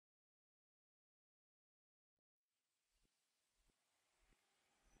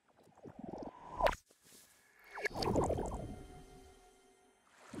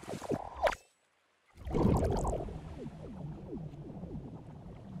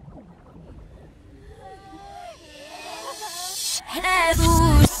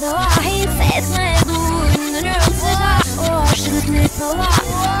حلو السواحل سيسندون نرسجع وشلت نسوا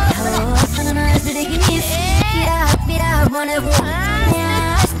أنا نازل جنيس بيراب ونبو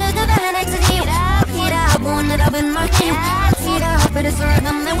يا أشتد بهنك سديو بيرابون رب المركب بيراب برسور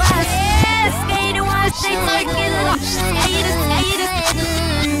من الواس سكيد واس شيء كذا سكيد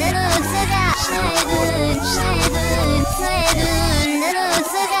نرسجع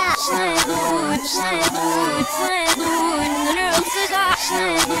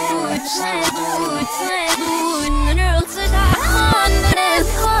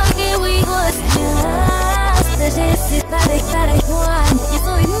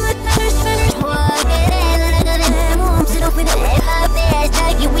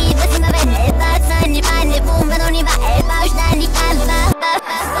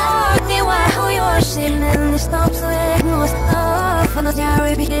Stop so it must stop from the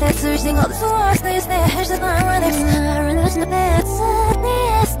diary because it's searching all the source they stay has the fire there's runners in the bed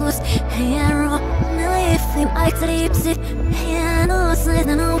sadness was hero life in I sleeps it no slid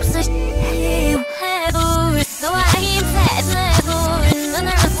and opposite you have so I am sad and the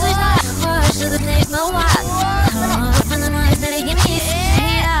nurse is should have taken no while from the noise that he gives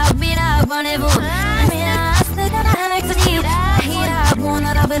beat up on it one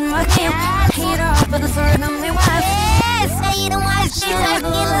that I've been marking Heat up with the sword on me wife Say the wife, she's a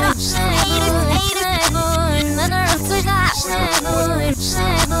killer Segun, the nurse was that Segun,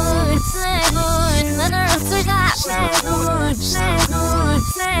 the nurse was that Segun,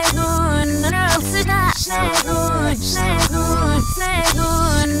 the nurse was that Segun,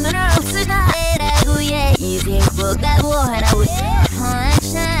 the nurse was that Eraguye, easy book that water I was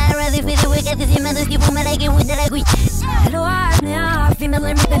ready for the wicked, this is mother's give me like it with the leg Hello, I'm female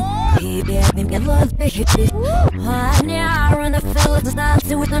everything Baby, I think I love the hit this I run the fellas to stop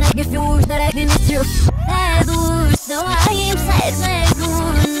to with the naked fuse that I didn't do so I am sad,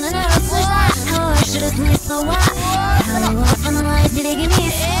 Segun and I was I should have missed the why How often the lies did they give me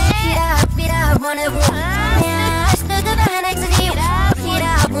beat up, one of them I stood to the next to you Beat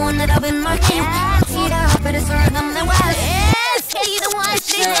up, one that I've been marking Beat up, but it's hard on the wild Say the one,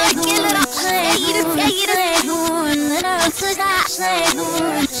 she's like, give it up Say the Segun, the nurse is that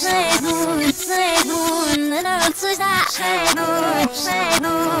Segun, the nurse is that Segun,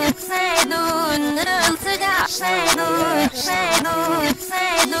 the nurse is that Segun,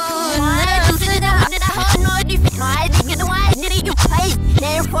 did I hold no different I didn't get the wise, did you play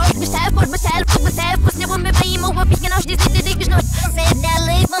Therefore, myself, was never me by him over picking off this is not Said that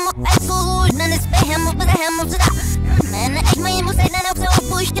life, I'm up at so none is by him over the hem of the Man, I may must say that I'm so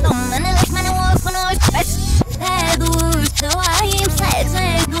pushed it on and I like my walk for no so I am sad,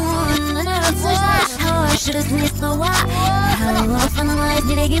 Segun, and I was how I should have missed the why How often the lies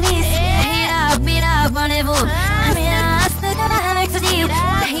did they give me beat up on it I stood at the next to you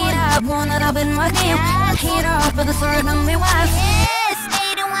Heat up, one that I've been marking Heat up for the sword on me wife